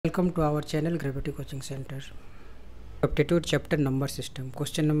Welcome to our channel Gravity Coaching Center. Aptitude chapter number system,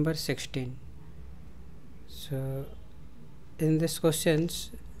 question number 16. So in this questions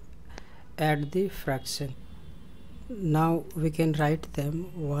add the fraction. Now we can write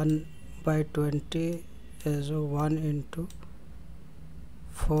them 1 by 20 as 1 into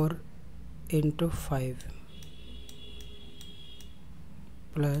 4 into 5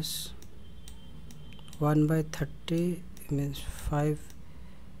 plus 1 by 30 means 5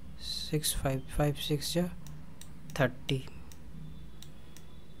 6 ja 30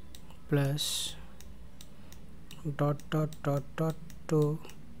 plus dot to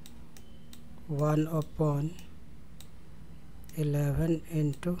 1 upon 11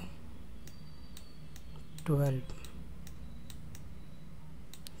 into 12.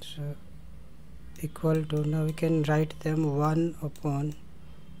 So equal to, now we can write them 1 upon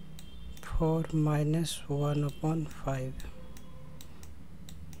 4 minus 1 upon 5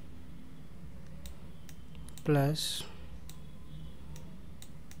 plus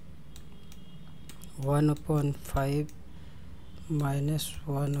 1 upon 5 minus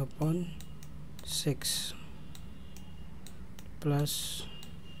 1 upon 6 plus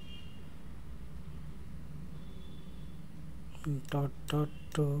dot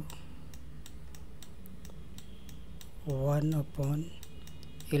to 1 upon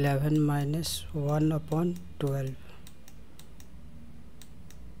 11 minus 1 upon 12.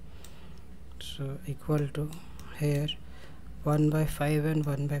 So equal to, here 1 by 5 and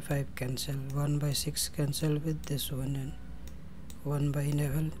 1 by 5 cancel, 1 by 6 cancel with this one, and 1 by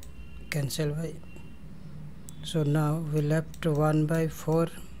 11 cancel by. So now we left 1 by 4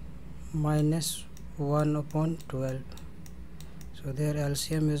 minus 1 upon 12. So their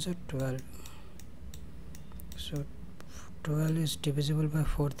LCM is a 12. So 12 is divisible by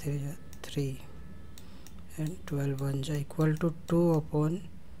 4 3 and 12 1 ja equal to 2 upon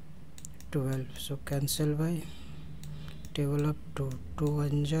 12. So cancel by table of 2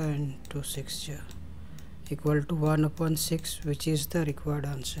 1 ja and 2 6 ja equal to 1 upon 6, which is the required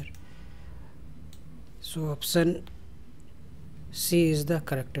answer. So option C is the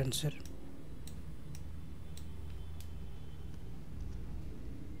correct answer.